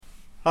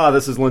Hi,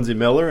 this is Lindsey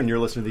Miller, and you're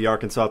listening to the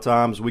Arkansas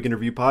Times Weekend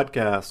Review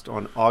podcast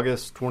on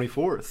August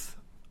 24th.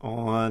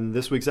 On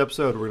this week's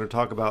episode, we're going to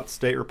talk about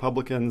state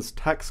Republicans'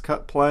 tax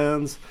cut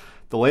plans,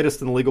 the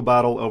latest in the legal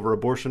battle over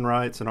abortion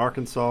rights in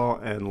Arkansas,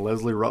 and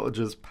Leslie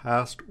Rutledge's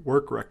past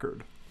work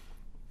record.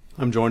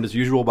 I'm joined as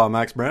usual by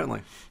Max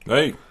Brantley.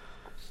 Hey.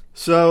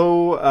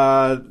 So,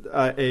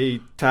 a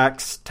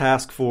tax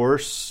task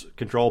force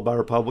controlled by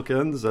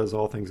Republicans, as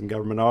all things in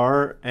government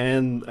are,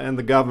 and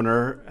the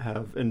governor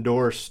have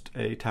endorsed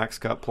a tax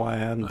cut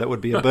plan that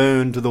would be a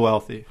boon to the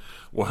wealthy.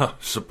 Well,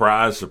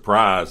 surprise,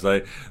 surprise.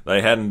 They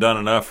hadn't done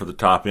enough for the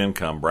top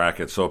income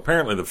bracket. So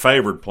apparently the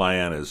favored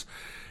plan is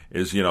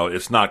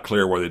it's not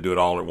clear whether they do it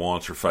all at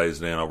once or phase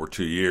it in over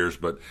 2 years,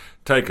 but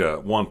take a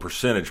 1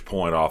 percentage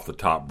point off the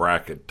top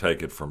bracket,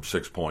 take it from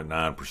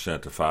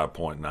 6.9% to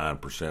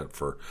 5.9%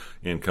 for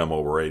income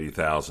over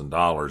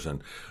 $80,000.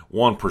 And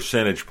 1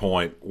 percentage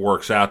point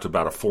works out to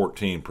about a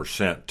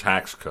 14%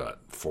 tax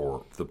cut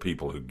for the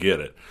people who get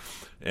it.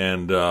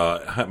 And,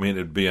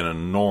 it'd be an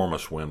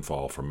enormous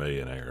windfall for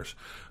millionaires.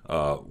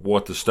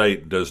 What the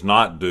state does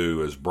not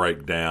do is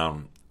break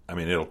down,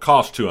 it'll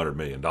cost $200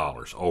 million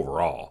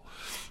overall.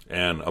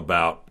 And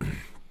about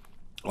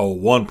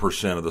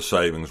 1% of the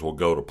savings will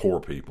go to poor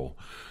people.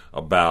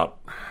 About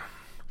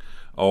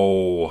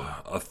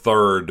a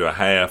third to a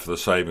half of the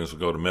savings will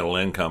go to middle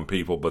income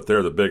people, but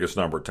they're the biggest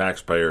number of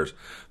taxpayers.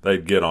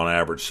 They'd get on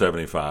average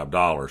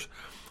 $75.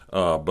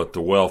 But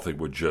the wealthy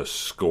would just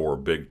score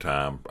big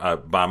time.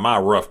 By my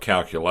rough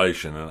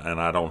calculation, and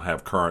I don't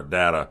have current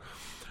data,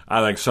 I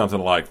think something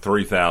like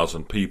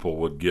 3,000 people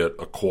would get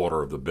a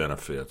quarter of the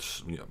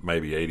benefits,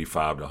 maybe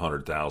 $85,000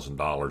 to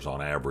 $100,000 on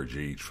average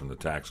each from the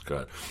tax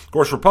cut. Of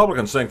course,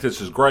 Republicans think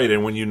this is great,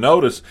 and when you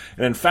notice,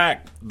 and in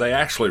fact, they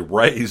actually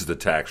raise the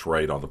tax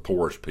rate on the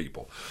poorest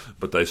people,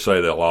 but they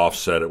say they'll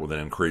offset it with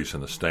an increase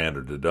in the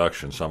standard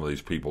deduction. Some of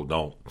these people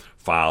don't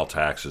file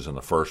taxes in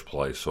the first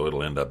place, so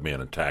it'll end up being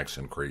a tax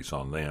increase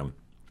on them.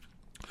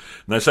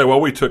 And they say,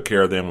 well, we took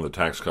care of them with a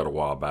tax cut a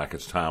while back.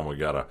 It's time we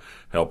got to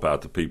help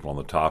out the people on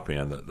the top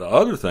end. The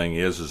other thing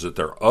is that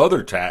there are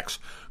other tax,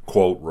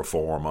 quote,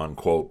 reform,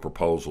 unquote,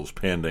 proposals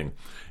pending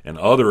in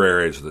other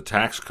areas of the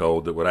tax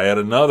code that would add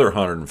another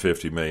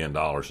 $150 million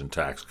in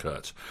tax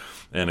cuts.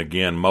 And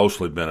again,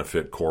 mostly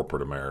benefit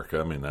corporate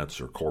America. That's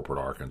their corporate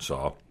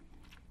Arkansas.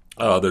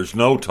 There's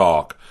no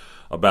talk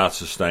about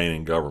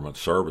sustaining government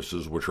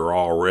services, which are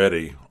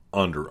already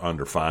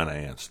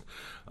underfinanced.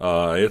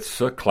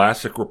 It's a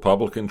classic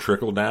Republican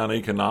trickle-down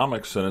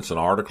economics, and it's an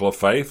article of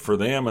faith for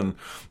them, and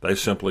they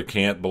simply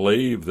can't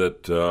believe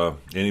that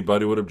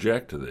anybody would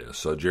object to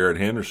this. Jared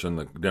Henderson,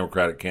 the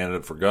Democratic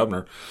candidate for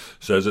governor,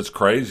 says it's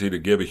crazy to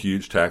give a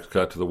huge tax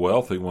cut to the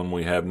wealthy when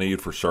we have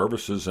need for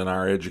services and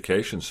our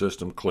education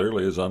system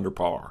clearly is under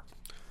par.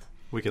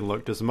 We can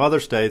look to some other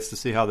states to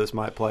see how this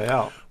might play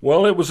out.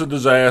 Well, it was a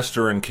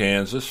disaster in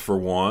Kansas, for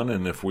one,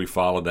 and if we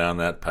follow down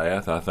that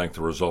path, I think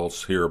the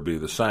results here will be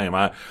the same.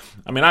 I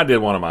did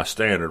one of my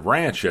standard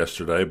rants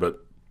yesterday,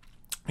 but,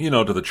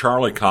 to the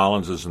Charlie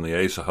Collinses and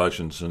the Asa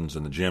Hutchinsons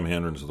and the Jim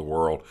Hendrens of the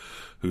world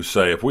who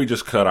say if we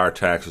just cut our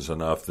taxes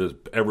enough,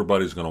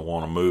 everybody's going to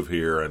want to move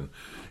here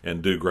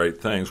and do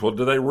great things. Well,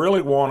 do they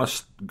really want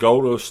to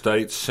go to a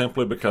state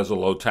simply because of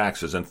low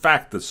taxes? In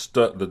fact,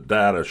 the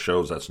data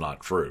shows that's not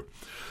true.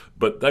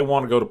 But they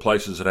want to go to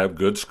places that have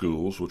good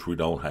schools, which we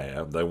don't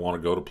have. They want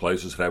to go to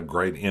places that have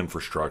great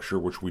infrastructure,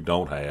 which we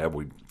don't have.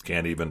 We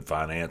can't even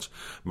finance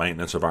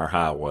maintenance of our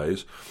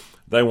highways.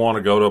 They want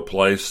to go to a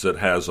place that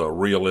has a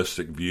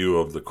realistic view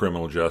of the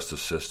criminal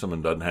justice system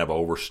and doesn't have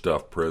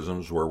overstuffed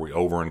prisons where we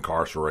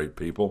over-incarcerate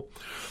people.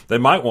 They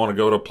might want to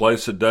go to a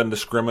place that doesn't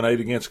discriminate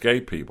against gay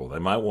people. They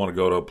might want to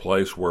go to a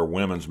place where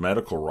women's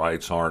medical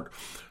rights aren't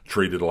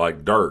treated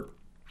like dirt.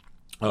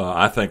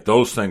 I think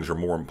those things are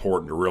more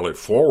important to really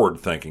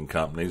forward-thinking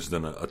companies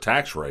than a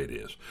tax rate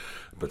is.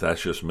 But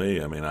that's just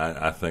me.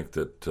 I think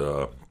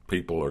that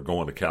people are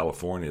going to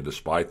California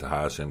despite the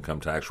highest income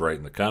tax rate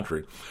in the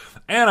country.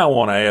 And I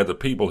want to add the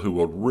people who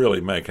will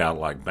really make out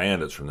like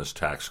bandits from this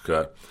tax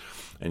cut,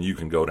 and you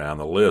can go down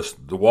the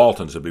list. The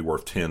Waltons would be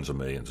worth tens of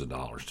millions of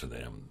dollars to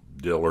them.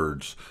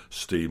 Dillards,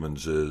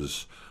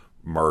 Stevenses,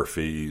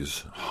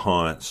 Murphys,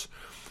 Hunts.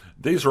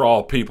 These are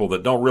all people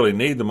that don't really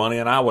need the money,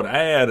 and I would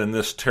add in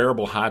this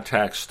terrible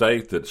high-tax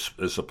state that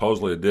is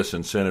supposedly a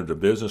disincentive to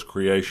business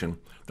creation,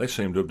 they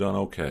seem to have done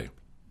okay.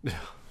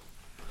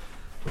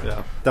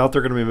 Yeah. Doubt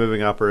they're going to be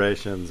moving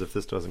operations if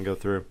this doesn't go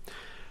through.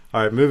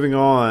 All right, moving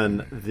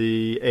on.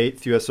 The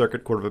 8th U.S.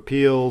 Circuit Court of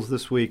Appeals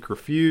this week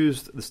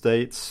refused the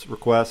state's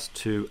request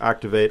to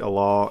activate a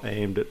law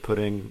aimed at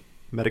putting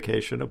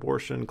medication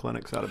abortion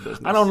clinics out of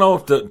business. I don't know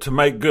if to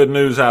make good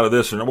news out of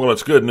this, well,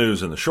 it's good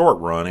news in the short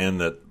run in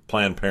that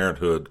Planned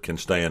Parenthood can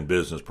stay in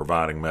business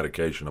providing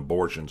medication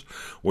abortions,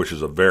 which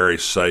is a very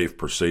safe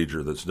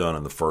procedure that's done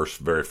in the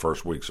very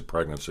first weeks of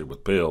pregnancy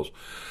with pills.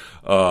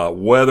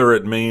 Whether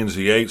it means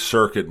the 8th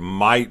Circuit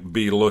might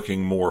be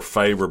looking more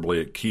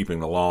favorably at keeping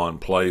the law in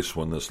place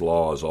when this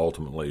law is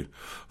ultimately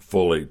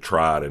fully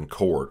tried in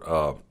court.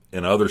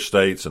 In other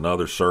states and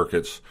other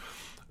circuits,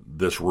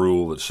 this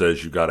rule that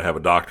says you've got to have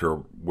a doctor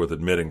with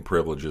admitting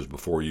privileges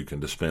before you can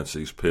dispense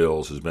these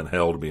pills has been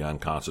held to be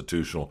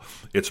unconstitutional.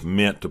 It's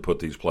meant to put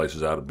these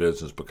places out of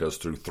business because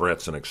through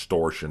threats and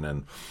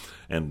extortion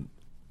and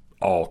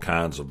all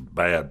kinds of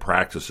bad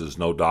practices,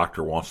 no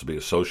doctor wants to be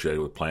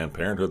associated with Planned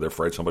Parenthood. They're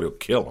afraid somebody will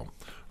kill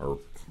them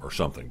or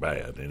something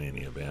bad in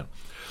any event.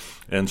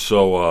 And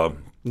so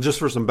just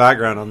for some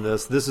background on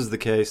this is the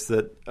case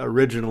that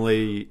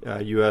originally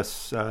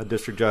U.S.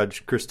 District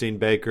Judge Christine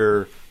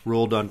Baker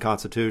ruled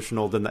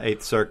unconstitutional. Then the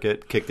Eighth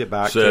Circuit kicked it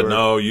back. Said, to her.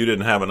 No, you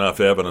didn't have enough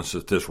evidence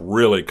that this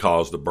really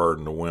caused a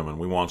burden to women.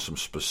 We want some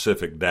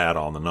specific data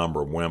on the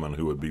number of women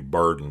who would be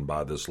burdened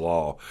by this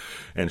law.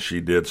 And she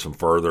did some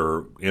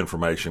further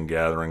information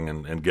gathering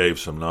and gave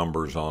some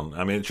numbers on.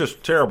 I mean, it's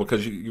just terrible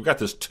because you've got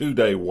this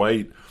 2-day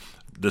wait,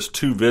 this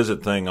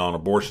 2-visit thing on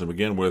abortion to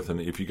begin with,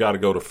 and if you got to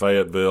go to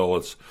Fayetteville,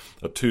 it's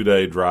a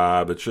 2-day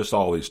drive. It's just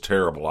all these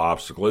terrible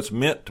obstacles. It's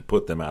meant to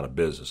put them out of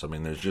business. I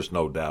mean, there's just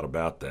no doubt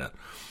about that.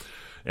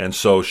 And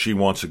so she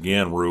once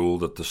again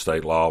ruled that the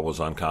state law was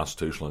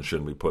unconstitutional and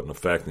shouldn't be put in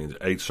effect. And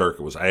the Eighth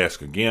Circuit was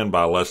asked again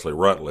by Leslie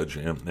Rutledge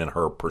in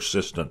her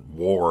persistent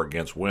war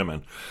against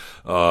women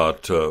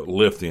to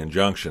lift the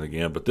injunction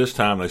again. But this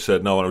time they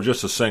said no, and it was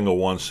just a single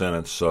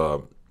one-sentence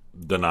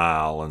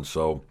denial. And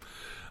so,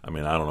 I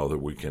mean, I don't know that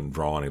we can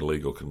draw any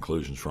legal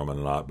conclusions from it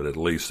or not, but at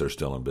least they're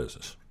still in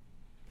business.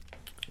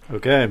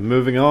 Okay,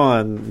 moving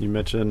on. You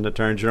mentioned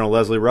Attorney General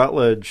Leslie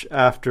Rutledge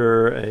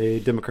after a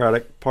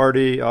Democratic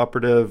Party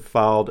operative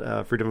filed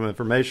a Freedom of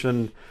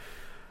Information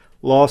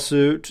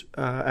lawsuit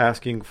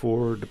asking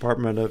for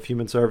Department of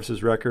Human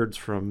Services records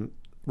from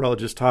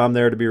Rutledge's time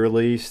there to be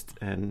released,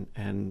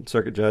 and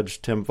Circuit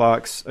Judge Tim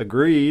Fox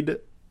agreed.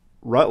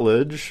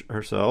 Rutledge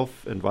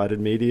herself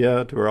invited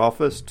media to her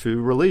office to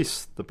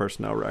release the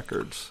personnel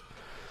records.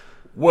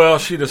 Well,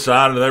 she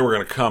decided they were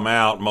going to come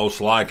out,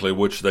 most likely,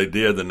 which they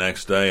did the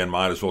next day, and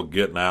might as well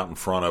get out in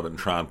front of it and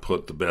try and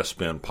put the best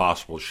spin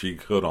possible she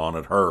could on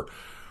it.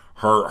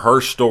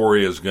 Her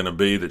story is going to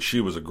be that she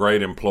was a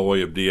great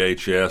employee of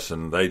DHS,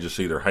 and they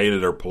just either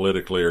hated her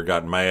politically or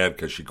got mad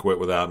because she quit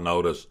without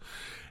notice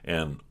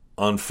and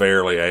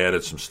unfairly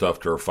added some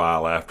stuff to her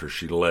file after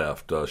she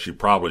left. She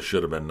probably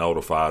should have been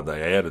notified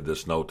they added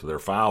this note to their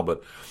file,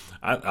 but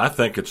I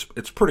think it's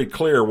pretty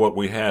clear what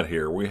we had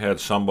here. We had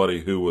somebody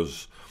who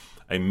was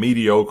a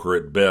mediocre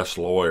at best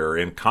lawyer,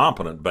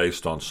 incompetent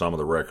based on some of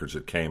the records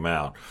that came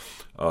out.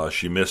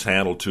 She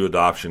mishandled 2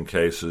 adoption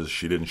cases.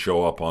 She didn't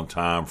show up on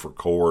time for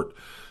court.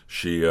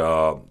 She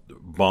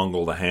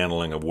bungled the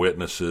handling of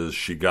witnesses.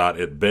 She got,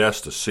 at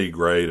best, a C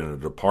grade in a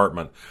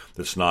department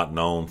that's not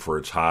known for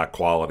its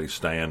high-quality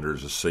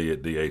standards. A C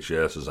at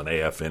DHS is an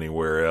F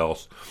anywhere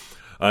else.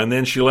 And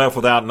then she left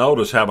without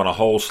notice, having a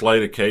whole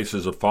slate of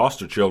cases of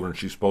foster children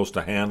she's supposed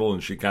to handle,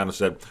 and she kind of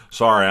said,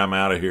 sorry, I'm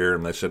out of here.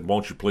 And they said,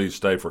 won't you please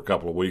stay for a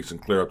couple of weeks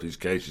and clear up these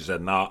cases? She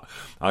said, no,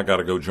 I got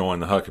to go join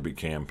the Huckabee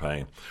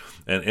campaign.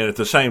 And at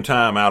the same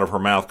time, out of her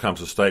mouth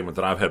comes a statement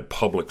that I've had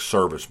public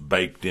service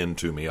baked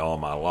into me all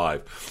my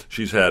life.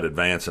 She's had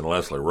Advance and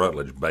Leslie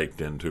Rutledge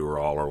baked into her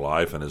all her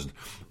life and has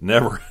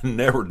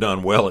never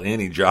done well at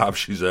any job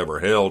she's ever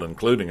held,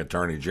 including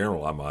Attorney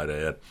General, I might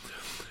add.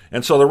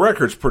 And so the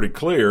record's pretty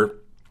clear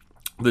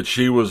that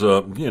she was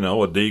a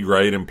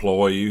D-grade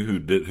employee who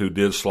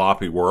did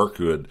sloppy work,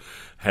 who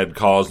had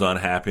caused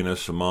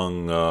unhappiness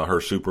among her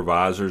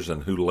supervisors,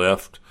 and who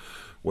left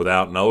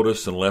without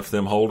notice and left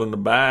them holding the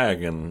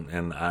bag.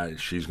 And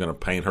she's going to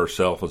paint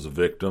herself as a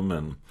victim.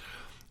 And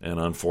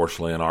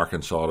unfortunately, in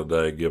Arkansas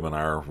today, given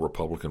our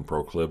Republican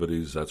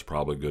proclivities, that's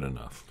probably good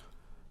enough.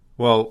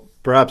 Well,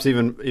 perhaps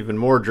even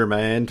more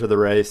germane to the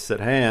race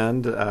at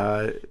hand,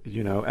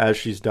 as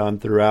she's done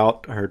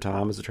throughout her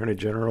time as Attorney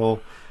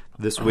General.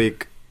 This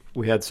week,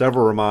 we had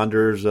several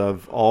reminders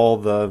of all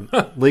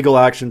the legal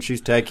action she's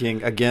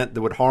taking again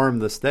that would harm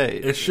the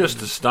state. It's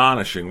just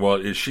astonishing.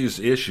 Well, she's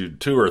issued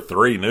 2 or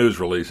 3 news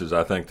releases,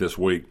 I think, this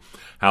week,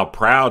 how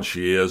proud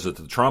she is that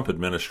the Trump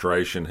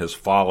administration has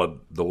followed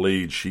the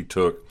lead she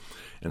took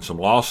in some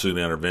lawsuit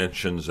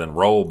interventions and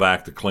rolled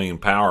back the Clean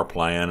Power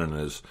Plan and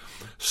is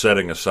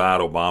setting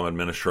aside Obama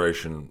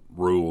administration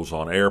rules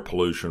on air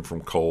pollution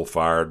from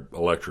coal-fired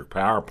electric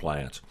power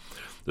plants.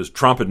 This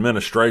Trump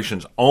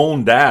administration's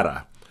own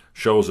data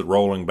shows that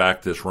rolling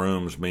back this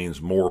rooms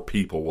means more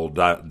people will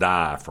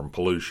die from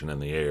pollution in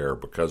the air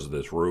because of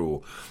this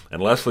rule.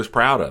 And Leslie's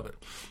proud of it.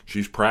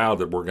 She's proud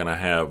that we're going to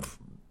have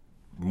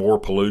more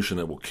pollution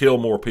that will kill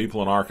more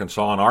people in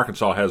Arkansas. And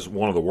Arkansas has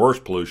one of the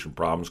worst pollution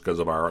problems because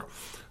of our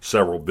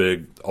several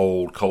big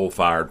old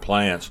coal-fired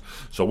plants.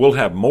 So we'll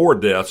have more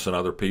deaths than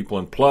other people,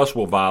 and plus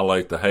we'll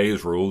violate the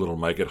Hayes rule that'll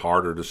make it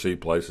harder to see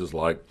places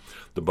like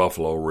the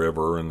Buffalo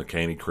River and the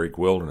Caney Creek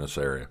Wilderness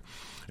area.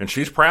 And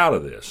she's proud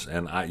of this,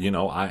 and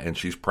and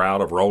she's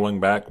proud of rolling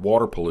back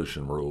water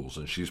pollution rules,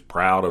 and she's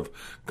proud of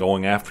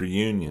going after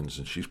unions,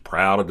 and she's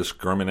proud of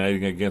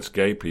discriminating against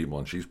gay people,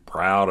 and she's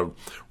proud of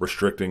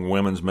restricting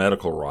women's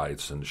medical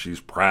rights, and she's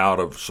proud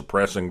of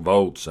suppressing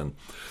votes, and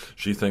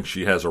she thinks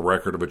she has a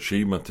record of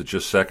achievement that's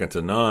just second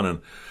to none.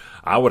 And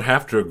I would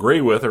have to agree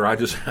with her. I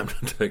just have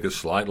to take a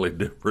slightly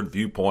different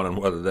viewpoint on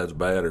whether that's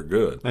bad or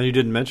good. And you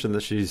didn't mention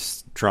that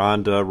she's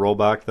trying to roll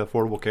back the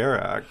Affordable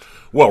Care Act.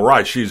 Well,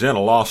 right. She's in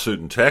a lawsuit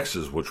in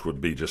Texas, which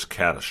would be just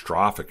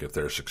catastrophic if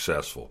they're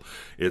successful.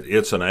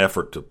 It's an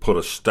effort to put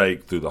a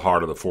stake through the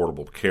heart of the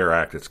Affordable Care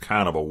Act. It's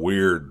kind of a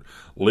weird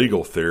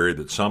legal theory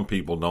that some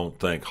people don't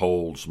think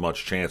holds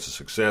much chance of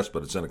success,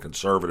 but it's in a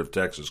conservative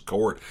Texas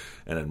court,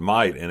 and it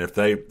might. And if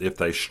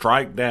they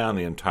strike down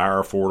the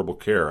entire Affordable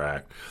Care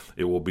Act,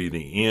 it will be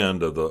the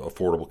end of the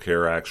Affordable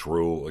Care Act's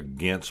rule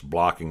against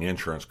blocking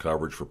insurance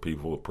coverage for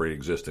people with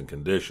pre-existing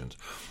conditions.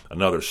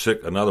 In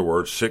other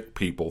words, sick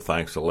people,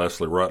 thanks to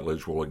Leslie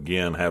Rutledge, will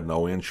again have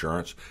no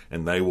insurance,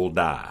 and they will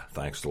die,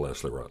 thanks to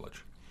Leslie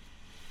Rutledge.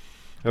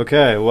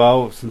 Okay,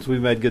 well, since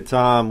we've made good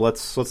time,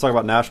 let's talk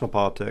about national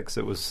politics.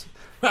 It was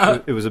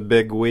a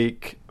big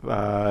week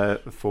for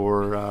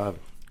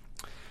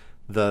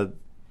the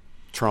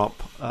Trump.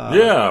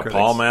 Critics.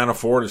 Paul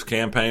Manafort, his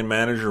campaign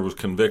manager, was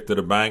convicted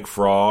of bank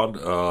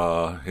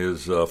fraud.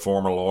 His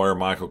former lawyer,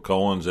 Michael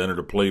Cohen's, entered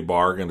a plea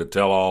bargain to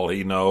tell all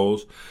he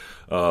knows.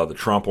 The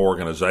Trump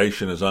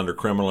Organization is under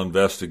criminal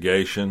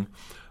investigation.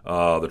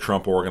 The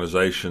Trump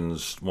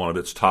Organization's one of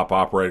its top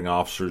operating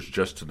officers,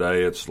 just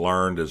today it's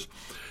learned,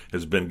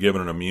 has been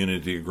given an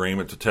immunity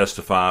agreement to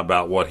testify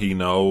about what he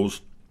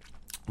knows.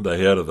 The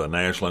head of the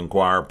National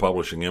Enquirer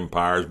publishing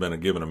empire has been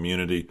given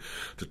immunity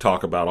to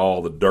talk about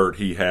all the dirt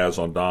he has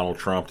on Donald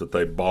Trump that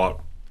they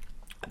bought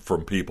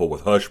from people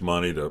with hush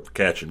money to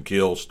catch and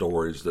kill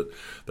stories that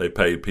they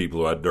paid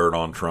people who had dirt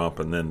on Trump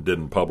and then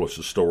didn't publish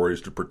the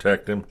stories to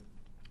protect him.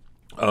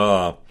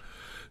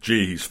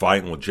 He's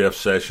fighting with Jeff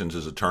Sessions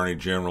as Attorney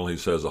General. He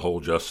says the whole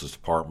Justice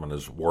Department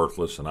is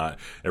worthless, and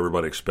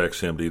everybody expects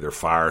him to either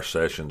fire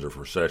Sessions or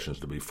for Sessions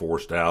to be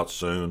forced out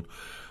soon.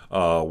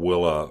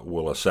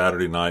 Will a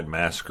Saturday night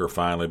massacre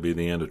finally be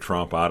the end of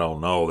Trump? I don't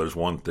know. There's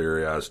one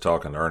theory I was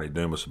talking to Ernie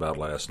Dumas about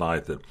last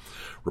night, that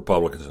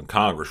Republicans in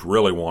Congress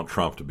really want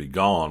Trump to be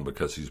gone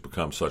because he's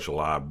become such a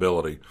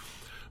liability,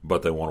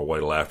 but they want to wait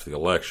till after the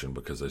election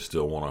because they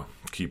still want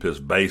to keep his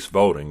base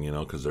voting,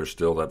 because there's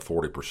still that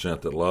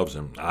 40% that loves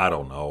him. I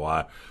don't know.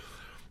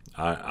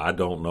 I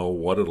don't know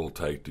what it'll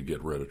take to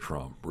get rid of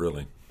Trump,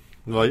 really.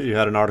 Well, you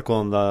had an article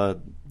in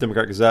the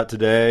Democrat Gazette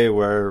today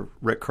where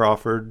Rick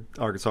Crawford,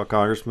 Arkansas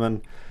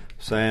congressman,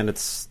 saying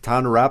it's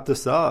time to wrap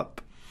this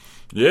up.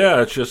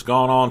 Yeah, it's just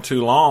gone on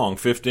too long,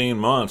 15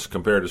 months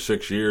compared to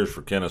 6 years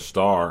for Kenneth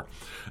Starr.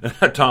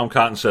 Tom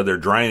Cotton said they're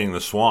draining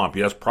the swamp.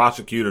 Yes,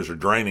 prosecutors are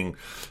draining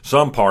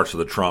some parts of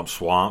the Trump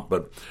swamp,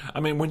 but,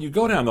 when you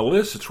go down the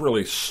list, it's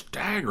really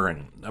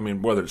staggering.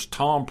 Whether it's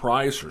Tom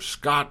Price or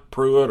Scott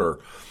Pruitt or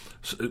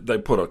they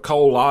put a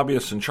coal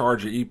lobbyist in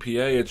charge of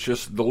EPA. It's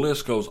just the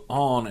list goes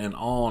on and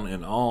on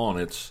and on.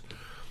 It's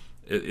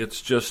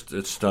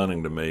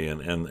stunning to me, and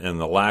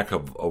the lack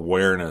of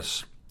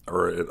awareness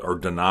or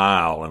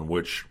denial in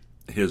which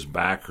his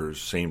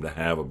backers seem to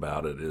have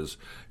about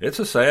it's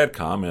a sad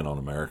comment on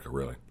America,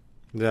 really.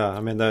 Yeah,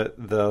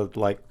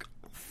 the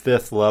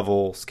fifth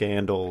level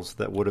scandals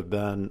that would have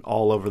been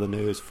all over the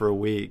news for a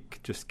week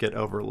just get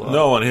overlooked.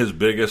 No, and his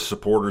biggest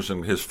supporters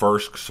and his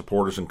first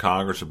supporters in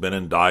Congress have been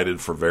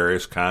indicted for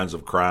various kinds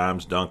of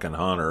crimes. Duncan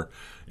Hunter,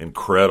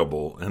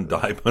 incredible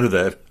indictment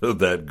of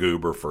that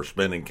goober for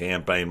spending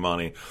campaign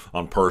money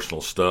on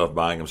personal stuff,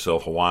 buying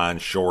himself Hawaiian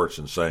shorts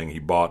and saying he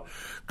bought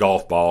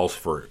golf balls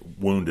for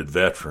wounded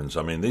veterans.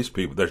 These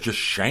people, they're just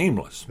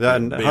shameless. Yeah,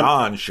 and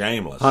beyond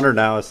shameless. Hunter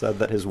now has said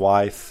that his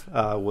wife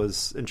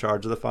was in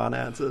charge of the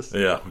finances.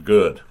 Yeah,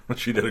 good.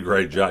 She did a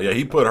great job. Yeah,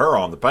 he put her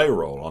on the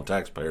payroll, on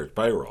taxpayers'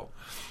 payroll.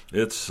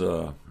 It's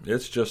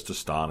just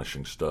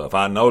astonishing stuff.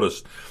 I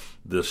noticed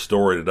this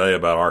story today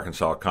about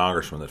Arkansas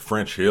congressman that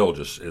French Hill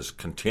just is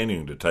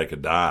continuing to take a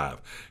dive.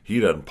 He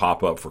doesn't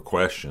pop up for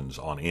questions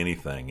on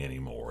anything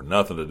anymore.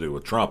 Nothing to do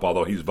with Trump,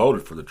 although he's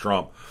voted for the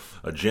Trump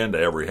agenda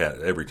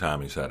every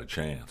time he's had a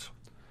chance.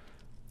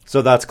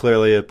 So that's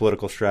clearly a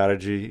political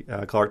strategy.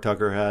 Clark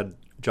Tucker had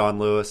John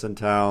Lewis in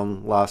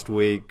town last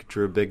week,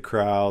 drew a big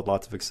crowd,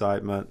 lots of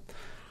excitement.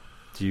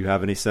 Do you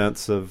have any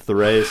sense of the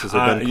race? Has it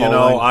been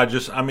polling?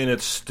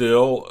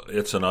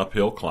 It's an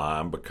uphill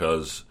climb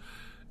because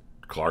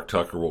Clark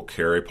Tucker will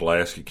carry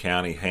Pulaski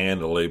County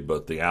handily,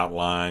 but the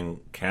outlying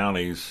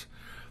counties,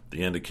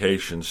 the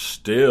indication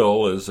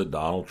still is that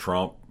Donald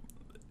Trump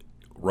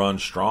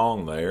runs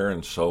strong there,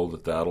 and so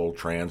that'll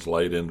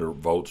translate into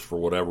votes for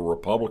whatever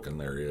Republican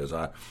there is.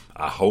 I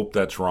hope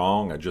that's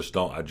wrong. I just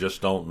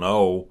don't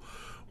know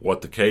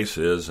what the case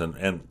is.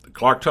 And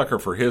Clark Tucker,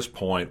 for his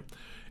point,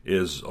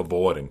 is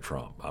avoiding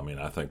Trump.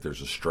 I think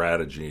there's a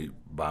strategy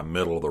by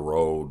middle of the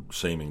road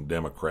seeming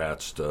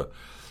Democrats to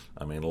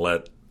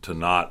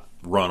not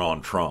run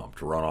on Trump,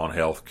 to run on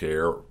health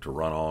care, to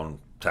run on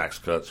tax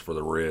cuts for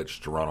the rich,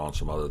 to run on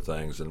some other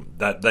things. And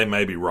that they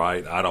may be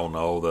right. I don't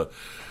know.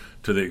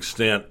 To the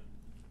extent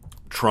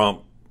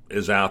Trump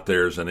is out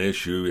there as an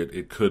issue,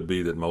 it could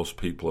be that most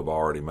people have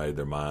already made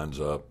their minds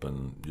up,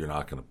 and you're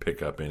not going to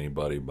pick up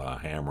anybody by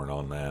hammering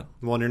on that.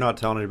 Well, and you're not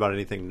telling anybody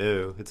anything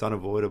new. It's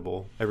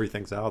unavoidable.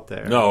 Everything's out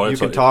there. No, you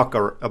can talk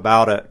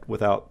about it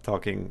without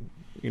talking,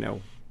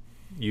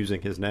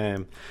 using his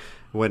name.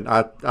 When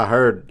I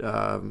heard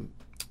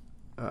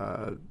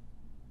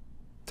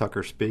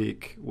Tucker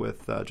speak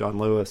with John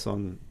Lewis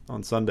on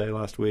Sunday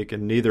last week,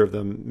 and neither of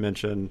them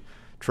mentioned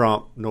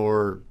Trump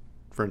nor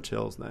French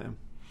Hill's name.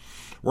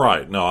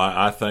 Right. No,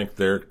 I think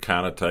they're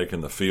kind of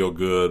taking the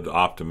feel-good,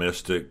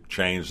 optimistic,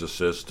 change the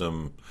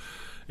system.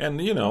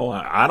 And,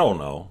 I don't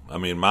know. I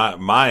mean,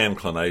 my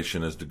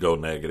inclination is to go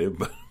negative,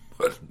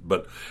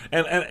 but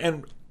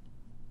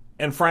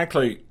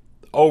frankly,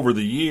 over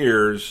the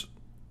years,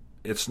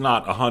 it's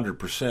not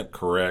 100%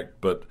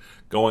 correct, but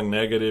going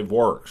negative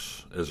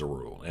works as a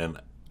rule. And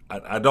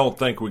I don't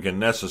think we can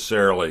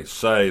necessarily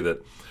say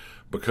that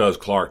because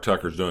Clark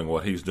Tucker's doing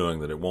what he's doing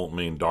that it won't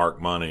mean dark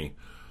money,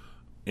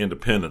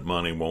 independent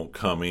money won't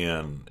come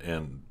in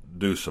and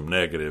do some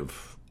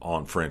negative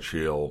on French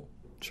Hill,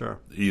 sure,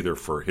 either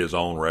for his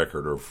own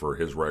record or for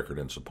his record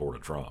in support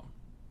of Trump.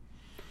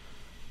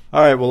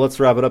 All right, well, let's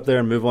wrap it up there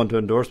and move on to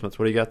endorsements.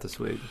 What do you got this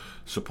week?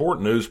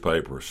 Support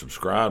newspapers.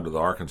 Subscribe to the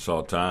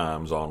Arkansas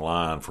Times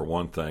online for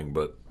one thing,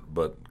 but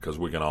because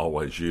we can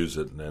always use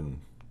it, and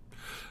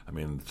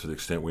to the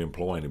extent we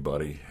employ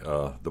anybody,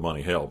 the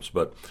money helps.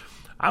 But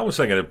I was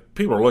thinking if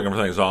people are looking for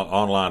things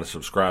online to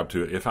subscribe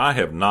to, if I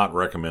have not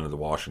recommended the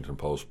Washington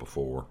Post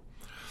before,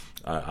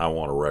 I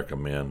want to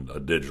recommend a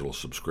digital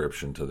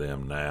subscription to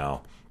them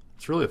now.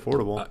 It's really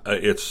affordable.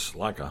 It's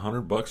like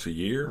 $100 a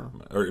year,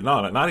 or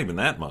not even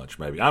that much.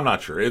 Maybe I'm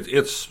not sure.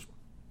 It's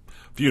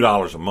a few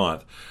dollars a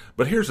month.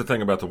 But here's the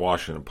thing about the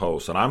Washington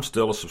Post, and I'm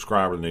still a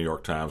subscriber to the New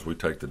York Times. We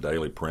take the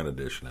daily print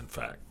edition, in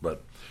fact,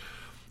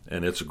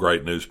 and it's a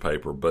great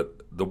newspaper.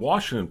 But the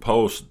Washington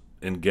Post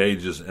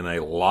engages in a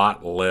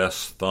lot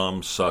less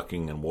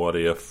thumb-sucking and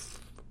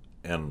what-if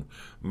and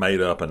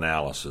made-up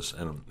analysis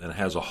and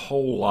has a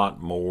whole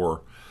lot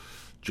more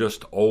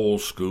just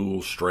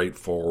old-school,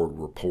 straightforward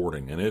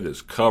reporting. And it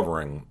is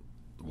covering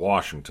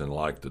Washington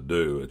like to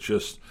do. It's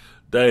just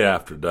day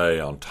after day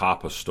on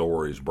top of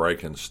stories,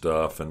 breaking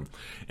stuff. And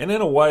in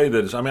a way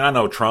that is, I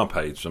know Trump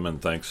hates them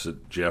and thinks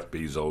that Jeff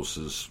Bezos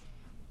is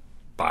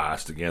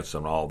biased against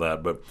them and all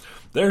that, but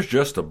there's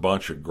just a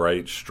bunch of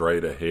great,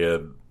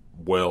 straight-ahead,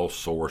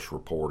 well-sourced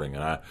reporting,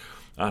 and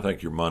I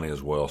think your money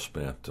is well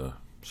spent to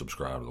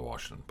subscribe to the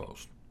Washington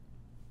Post.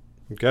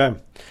 Okay.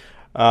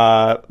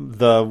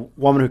 The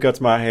woman who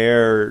cuts my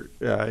hair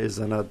is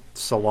in a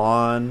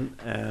salon,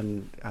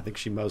 and I think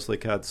she mostly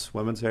cuts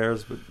women's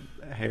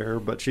hair,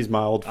 but she's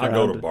my old friend. I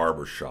go to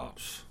barber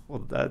shops.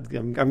 Well,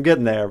 I'm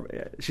getting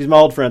there. She's my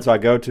old friend, so I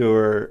go to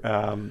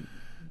her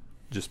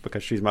just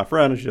because she's my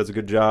friend and she does a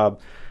good job.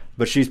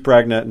 But she's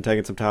pregnant and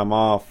taking some time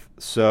off,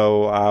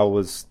 so I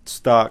was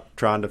stuck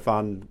trying to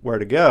find where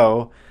to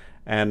go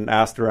and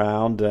asked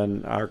around,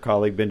 and our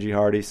colleague Benji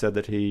Hardy said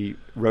that he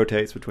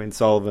rotates between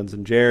Sullivan's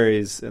and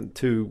Jerry's and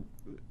two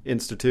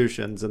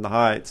institutions in the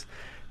Heights.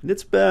 And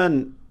it's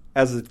been,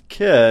 as a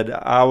kid,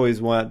 I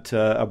always went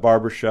to a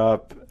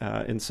barbershop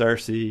in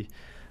Searcy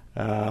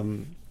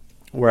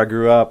where I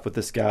grew up with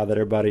this guy that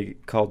everybody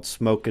called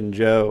Smokin'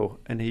 Joe,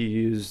 and he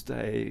used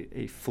a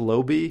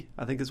Flowbee,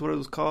 I think is what it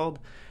was called.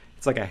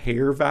 It's like a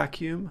hair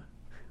vacuum.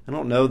 I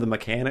don't know the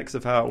mechanics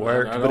of how it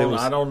worked, but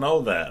I don't know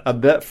that. A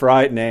bit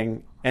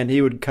frightening, and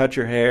he would cut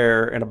your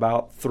hair in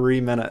about 3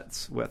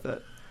 minutes with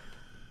it.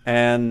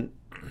 And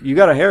you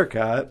got a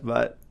haircut,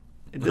 but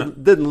it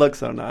didn't look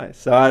so nice.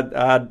 So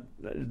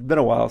it'd been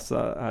a while since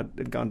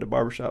I'd gone to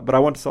barbershop. But I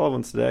went to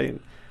Sullivan's today,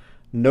 and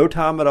no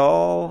time at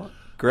all.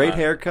 Great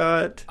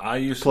haircut.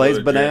 Plays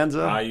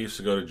Bonanza. I used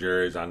to go to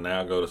Jerry's. I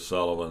now go to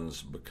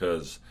Sullivan's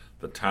because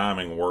the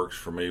timing works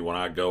for me. When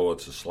I go,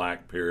 it's a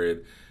slack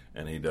period,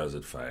 and he does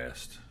it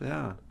fast.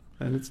 Yeah,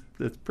 and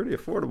it's pretty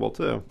affordable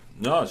too.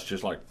 No, it's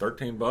just like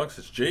 $13.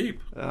 It's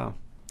cheap. Yeah.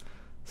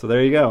 So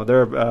there you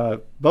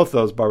go. Both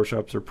those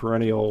barbershops are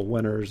perennial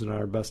winners in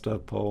our best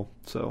of poll.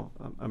 So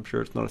I'm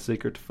sure it's not a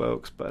secret to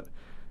folks. But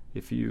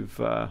if you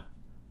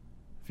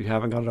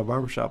haven't gone to a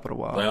barbershop in a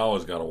while, they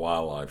always got a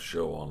wildlife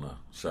show on the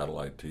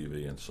satellite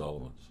TV in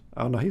Sullivan's.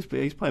 Oh no, he's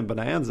playing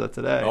Bonanza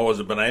today. Oh, is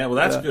it Bonanza? Well,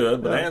 that's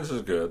good.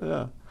 Bonanza's good.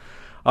 Yeah.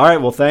 All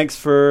right. Well, thanks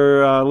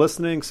for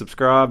listening.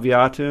 Subscribe via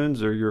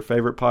iTunes or your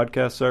favorite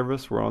podcast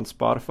service. We're on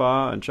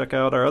Spotify, and check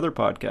out our other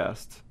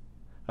podcasts.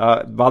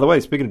 By the way,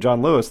 speaking of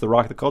John Lewis, the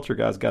Rock the Culture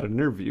guys got an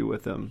interview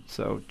with him,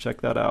 so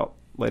check that out.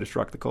 Latest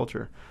Rock the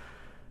Culture.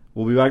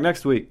 We'll be back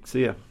next week.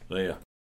 See ya. See ya.